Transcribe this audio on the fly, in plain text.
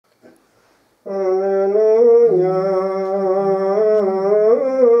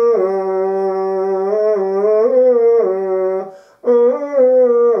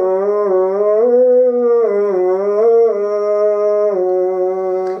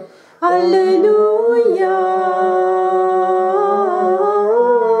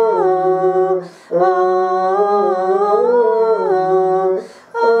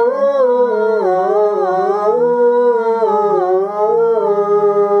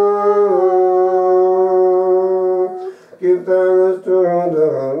Give thanks to the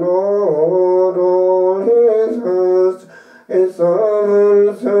Lord, all his hosts, his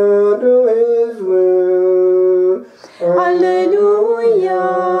servants who do his will.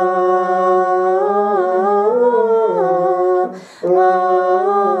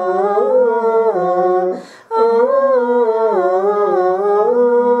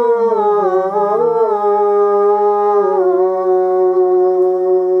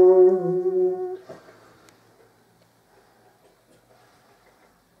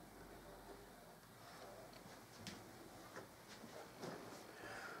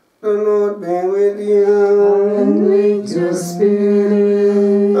 The Lord be with you. And with your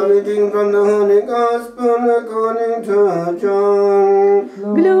spirit. A reading from the Holy Gospel according to John.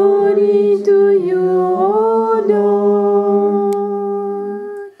 Glory to you, O Lord.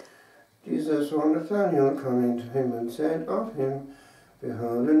 Jesus saw Nathanael coming to him and said of him,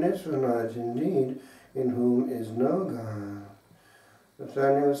 Behold, an Israelite indeed, in whom is no guile.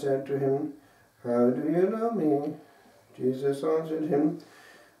 Nathanael said to him, How do you know me? Jesus answered him,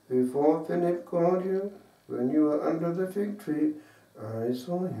 Before Philip called you, when you were under the fig tree, I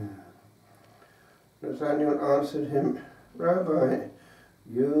saw you. Nathanael answered him, Rabbi,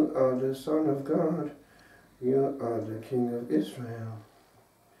 you are the Son of God. You are the King of Israel.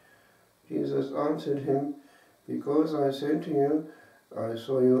 Jesus answered him, Because I said to you, I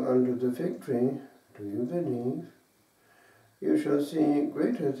saw you under the fig tree, do you believe? You shall see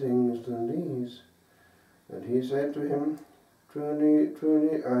greater things than these. And he said to him, Truly,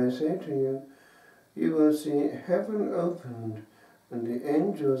 truly, I say to you, you will see heaven opened, and the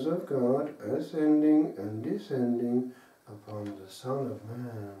angels of God ascending and descending upon the Son of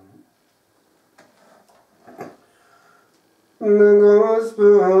Man. The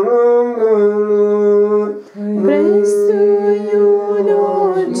Gospel of the Lord. Praise to you,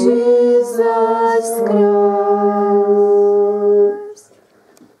 Lord Jesus Christ.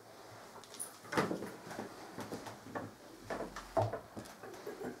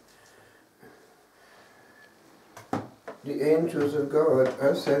 The angels of God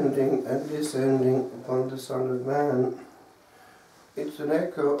ascending and descending upon the Son of Man. It's an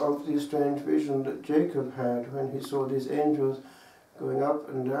echo of the strange vision that Jacob had when he saw these angels going up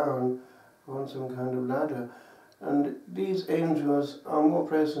and down on some kind of ladder. And these angels are more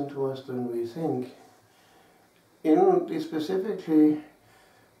present to us than we think. In the specifically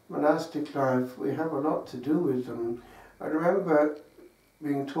monastic life, we have a lot to do with them. I remember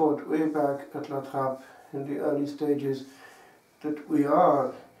being taught way back at La Trappe in the early stages that we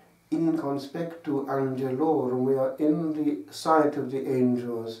are in conspectu angelorum, we are in the sight of the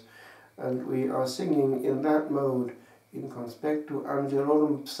angels, and we are singing in that mode, in conspectu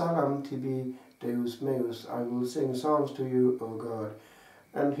angelorum psalam tibi Deus meus, I will sing psalms to you, O God.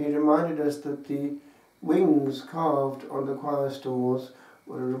 And he reminded us that the wings carved on the choir stalls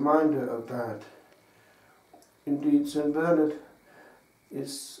were a reminder of that. Indeed, St. Bernard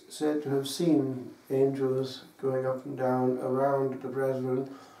is said to have seen angels going up and down around the brethren,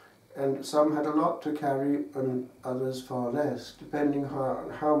 and some had a lot to carry and others far less, depending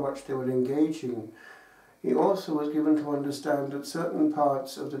on how much they were engaging. He also was given to understand that certain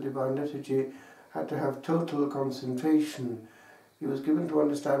parts of the Divine Liturgy had to have total concentration. He was given to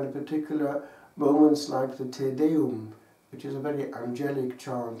understand in particular moments like the Te Deum, which is a very angelic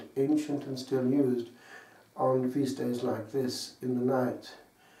chant, ancient and still used on feast days like this in the night.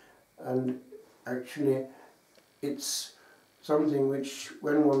 And actually it's something which,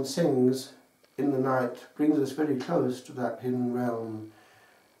 when one sings in the night, brings us very close to that hidden realm.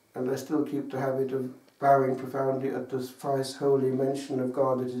 And I still keep the habit of bowing profoundly at the thrice holy mention of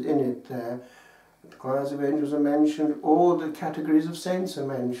God that is in it there. The choirs of angels are mentioned, all the categories of saints are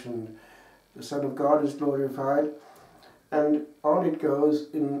mentioned. The Son of God is glorified, and on it goes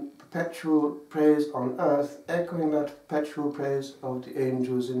in perpetual praise on earth, echoing that perpetual praise of the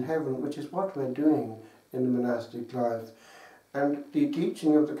angels in heaven, which is what we're doing in the monastic life. And the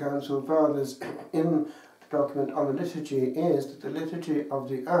teaching of the Council Fathers in the document on the liturgy is that the liturgy of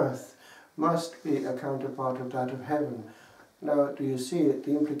the earth must be a counterpart of that of heaven. Now, do you see it,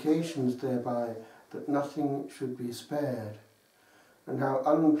 the implications thereby, that nothing should be spared? and how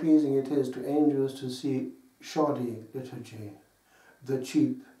unpleasing it is to angels to see shoddy liturgy, the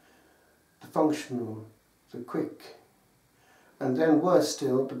cheap, the functional, the quick, and then worse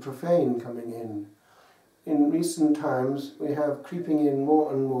still, the profane coming in. In recent times we have creeping in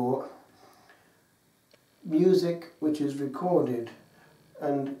more and more music which is recorded,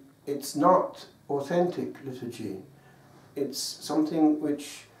 and it's not authentic liturgy. It's something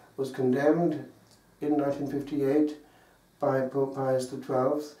which was condemned in 1958 by Pope Pius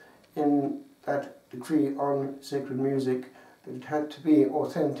XII in that decree on sacred music, that it had to be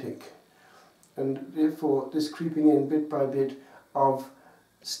authentic. And therefore this creeping in bit by bit of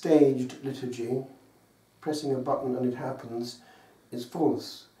staged liturgy, pressing a button and it happens, is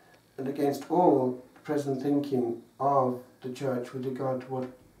false and against all the present thinking of the Church with regard to what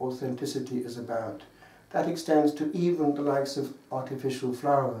authenticity is about. That extends to even the likes of artificial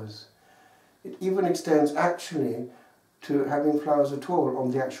flowers. It even extends actually to having flowers at all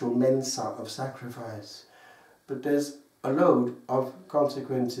on the actual mensa of sacrifice. But there's a load of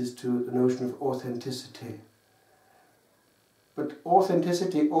consequences to the notion of authenticity. But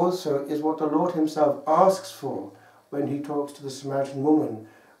authenticity also is what the Lord himself asks for when he talks to the Samaritan woman.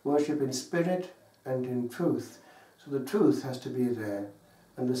 Worship in spirit and in truth. So the truth has to be there,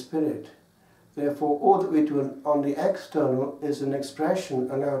 and the spirit. Therefore, all that we do on the external is an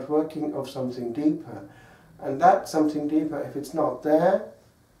expression, an outworking of something deeper. And that something deeper, if it's not there,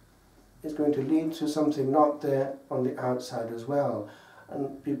 is going to lead to something not there on the outside as well.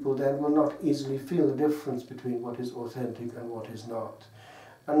 And people then will not easily feel the difference between what is authentic and what is not.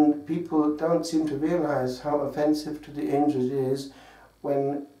 And people don't seem to realize how offensive to the angels it is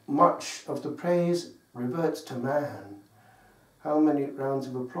when much of the praise reverts to man. How many rounds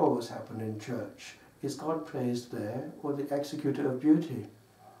of applause happen in church? Is God praised there, or the executor of beauty?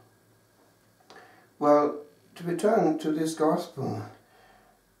 Well, to return to this gospel,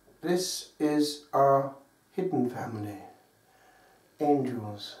 this is our hidden family.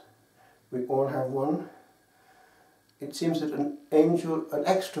 Angels. We all have one. It seems that an angel, an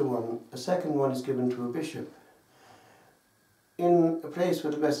extra one, a second one is given to a bishop. In a place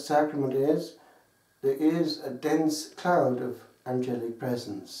where the Blessed Sacrament is, there is a dense cloud of angelic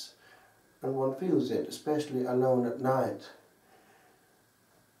presence, and one feels it, especially alone at night.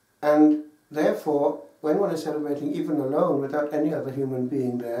 And therefore, when one is celebrating even alone without any other human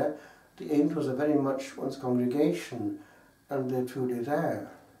being there, the angels are very much one's congregation, and they're truly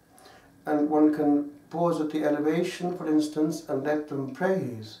there. And one can pause at the elevation, for instance, and let them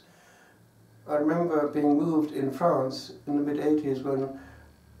praise. I remember being moved in France in the mid-80s when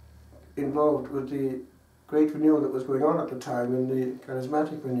involved with the great renewal that was going on at the time, in the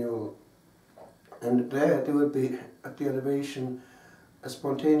charismatic renewal. And there would be, at the elevation, a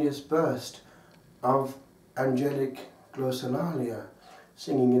spontaneous burst of angelic glossolalia,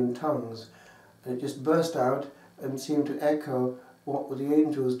 singing in tongues. And it just burst out and seemed to echo what were the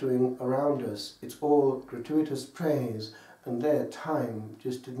angels doing around us. It's all gratuitous praise, and their time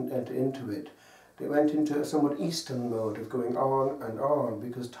just didn't enter into it. They went into a somewhat Eastern mode of going on,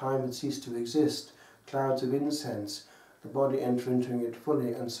 because time had ceased to exist. Clouds of incense, the body entering it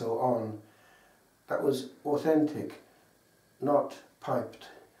fully, and so on. That was authentic, not piped,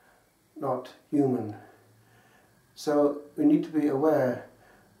 not human. So we need to be aware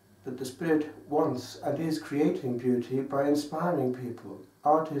that the Spirit wants and is creating beauty by inspiring people,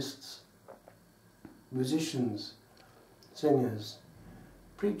 artists, musicians, singers,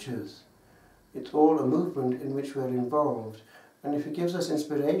 preachers. It's all a movement in which we're involved. And if it gives us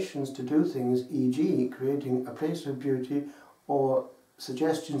inspirations to do things, e.g. creating a place of beauty or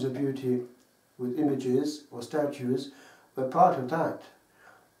suggestions of beauty with images or statues, we're part of that.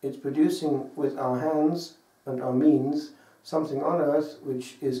 It's producing with our hands and our means something on earth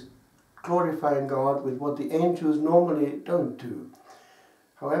which is glorifying God with what the angels normally don't do.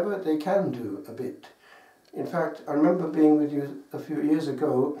 However, they can do a bit. In fact, I remember being with you a few years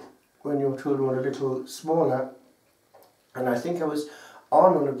ago when your children were a little smaller, and I think I was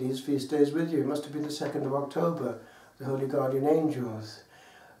on one of these feast days with you. It must have been the 2nd of October, the Holy Guardian Angels,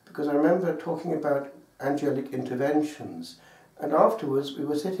 because I remember talking about angelic interventions, and afterwards we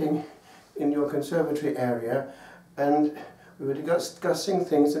were sitting in your conservatory area and we were discussing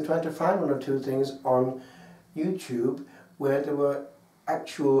things and trying to find one or two things on YouTube where there were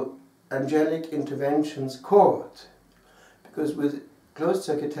actual angelic interventions caught, because with closed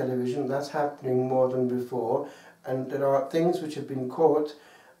circuit television that's happening more than before, and there are things which have been caught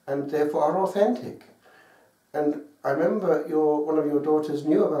and therefore are authentic. And I remember one of your daughters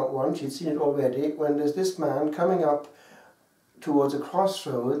knew about one, she'd seen it already, when there's this man coming up towards a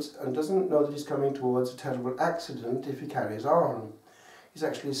crossroads and doesn't know that he's coming towards a terrible accident if he carries on. He's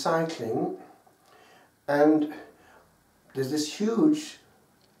actually cycling, and there's this huge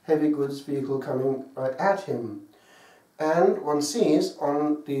heavy goods vehicle coming right at him. And one sees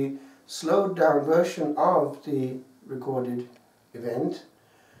on the slowed down version of the recorded event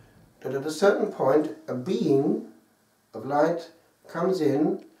that at a certain point a beam of light comes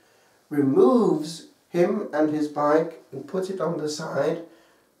in, removes him and his bike and puts it on the side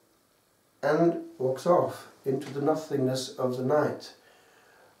and walks off into the nothingness of the night.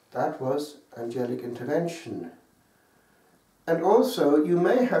 That was angelic intervention. And also you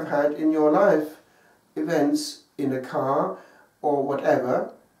may have had in your life events in a car or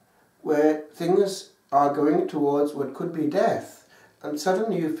whatever where things are going towards what could be death, and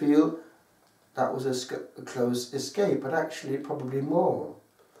suddenly you feel that was a close escape, but actually probably more.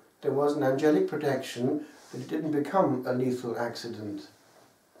 There was an angelic protection, but it didn't become a lethal accident.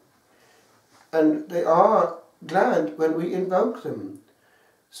 And they are glad when we invoke them.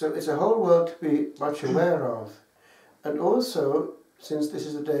 So it's a whole world to be much aware of. And also, since this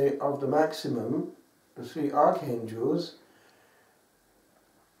is the day of the maximum, the 3 archangels,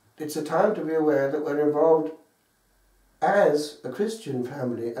 it's a time to be aware that we're involved as a Christian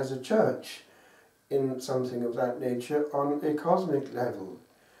family, as a church, in something of that nature on a cosmic level.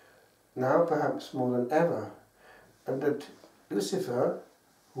 Now perhaps more than ever. And that Lucifer,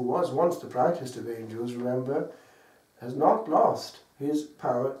 who was once the brightest of angels, remember, has not lost his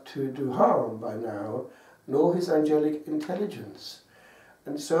power to do harm by now, nor his angelic intelligence.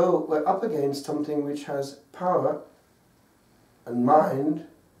 And so we're up against something which has power and mind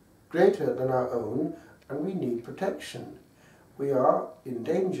greater than our own, and we need protection. We are in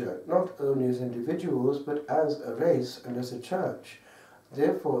danger, not only as individuals, but as a race and as a church.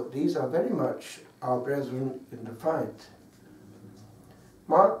 Therefore, these are very much our brethren in the fight.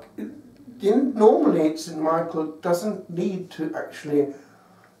 Normally, St. Michael doesn't need to actually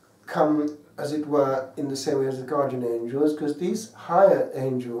come, as it were, in the same way as the guardian angels, because these higher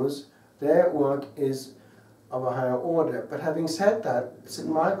angels, their work is of a higher order. But having said that, St.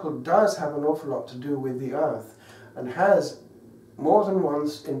 Michael does have an awful lot to do with the earth, and has more than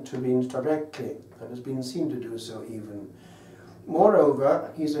once intervened directly, and has been seen to do so even.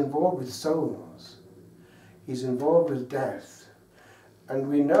 Moreover, he's involved with souls. He's involved with death. And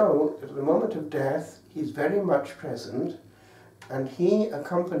we know that at the moment of death, he's very much present, and he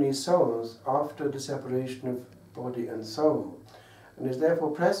accompanies souls after the separation of body and soul, and is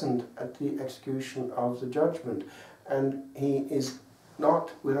therefore present at the execution of the judgment. And he is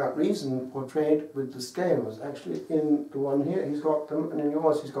not without reason portrayed with the scales. Actually, in the one here he's got them, and in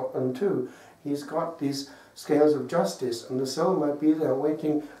yours he's got them too. He's got these scales of justice, and the soul might be there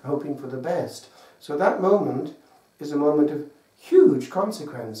waiting, hoping for the best. So that moment is a moment of huge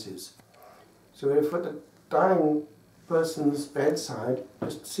consequences. So if at the dying person's bedside,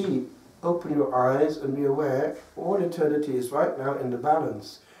 just see, open your eyes and be aware, all eternity is right now in the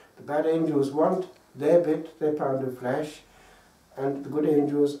balance. The bad angels want their bit, their pound of flesh, and the good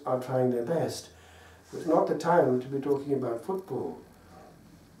angels are trying their best. It's not the time to be talking about football.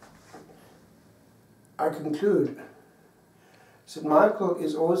 I conclude, St. Michael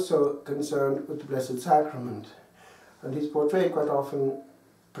is also concerned with the Blessed Sacrament, and he's portrayed quite often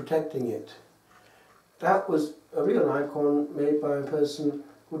protecting it. That was a real icon made by a person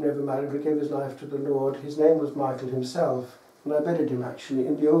who never married, who gave his life to the Lord. His name was Michael himself, and I buried him actually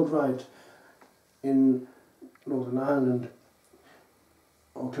in the old rite in Northern Ireland,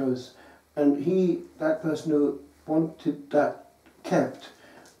 or close. And he, that person who wanted that kept,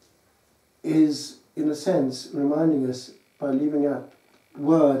 is in a sense reminding us by leaving that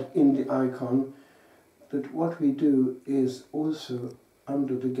word in the icon that what we do is also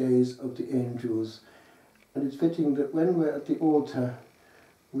under the gaze of the angels. And it's fitting that when we're at the altar,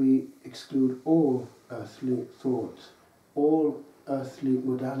 we exclude all earthly thoughts, all earthly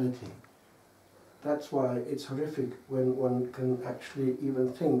modality. That's why it's horrific when one can actually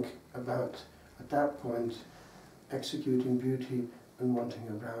even think about, at that point, executing beauty and wanting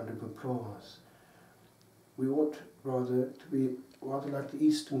a round of applause. We ought rather to be rather like the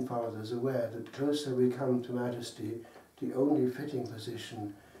Eastern Fathers, aware that the closer we come to majesty, the only fitting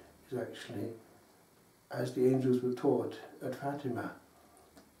position is actually, as the angels were taught at Fatima,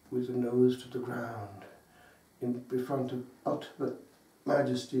 with the nose to the ground, in front of ultimate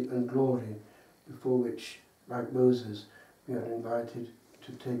majesty and glory, before which, like Moses, we are invited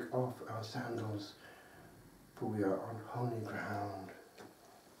to take off our sandals, for we are on holy ground.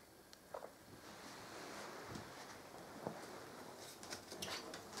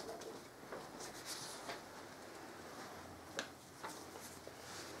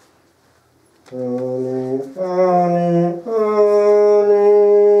 Holy, holy, holy.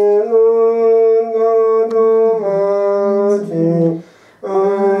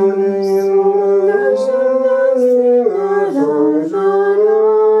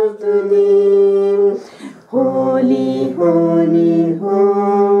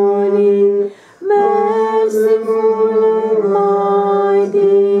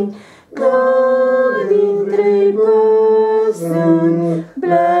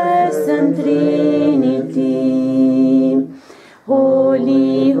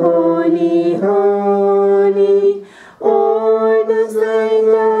 Holy, holy, holy, all the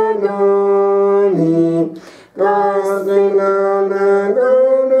saints adore, casting down the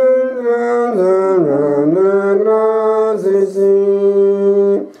golden crowns around the grassy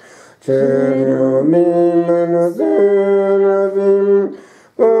sea. Cherubim and seraphim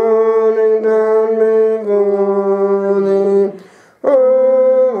falling down before thee.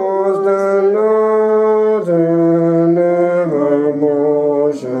 Oh, stand out and evermore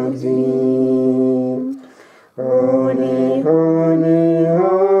shall thee. Holy, holy,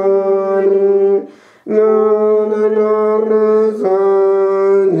 holy, now the darkness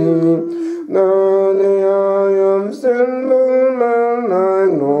hiding, now the eye of sinful man thy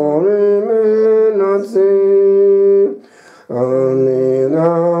glory may not see. Only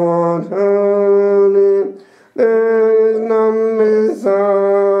thou art holy, there is none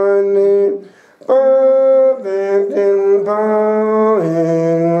beside thee, perfect in power,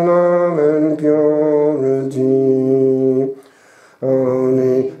 in love and purity.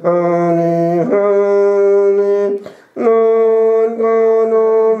 Holy, holy, holy, Lord God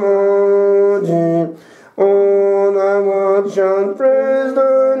Almighty, all thy works shall praise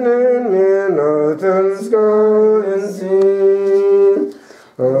thy name in earth and sky and sea.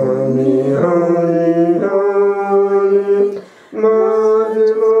 Holy, holy, holy,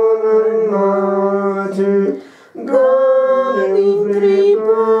 merciful and mighty, God in three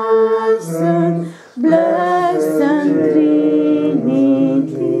persons, blessed and three